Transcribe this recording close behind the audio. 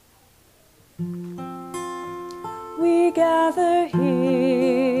We gather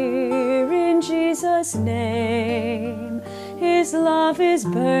here in Jesus' name. His love is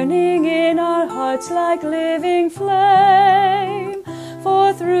burning in our hearts like living flame.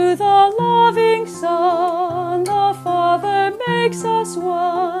 For through the loving Son, the Father makes us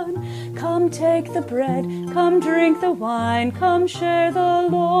one. Come take the bread, come drink the wine, come share the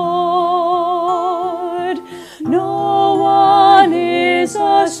Lord. No one is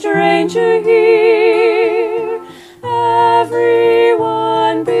a stranger here,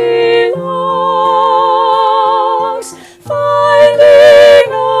 everyone belongs.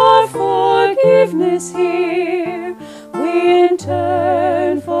 Finding our forgiveness here, we in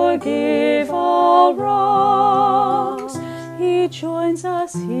turn forgive all wrongs. He joins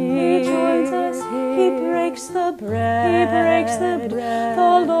us here. He breaks the bread.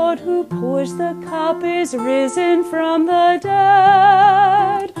 The Lord who pours the cup is risen from the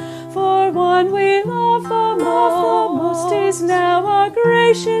dead. For one we love the most is now our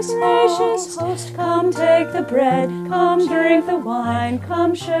gracious host. Come take the bread, come drink the wine,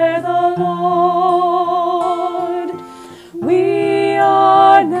 come share the Lord. We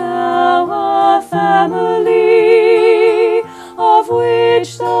are now a family, of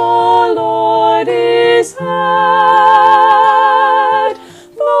which the Lord is head.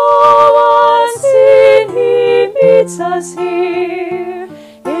 Though unseen, He meets us here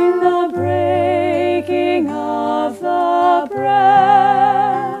in the breaking of the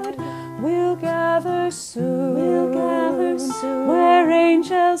bread. We'll gather soon, where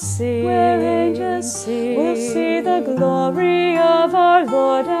angels sing. We'll see the glory of our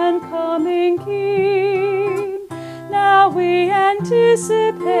Lord and coming King. Now we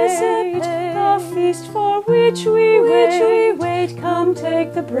anticipate the feast for which we wait. Come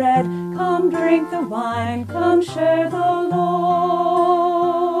take the bread, come drink the wine, come share the Lord.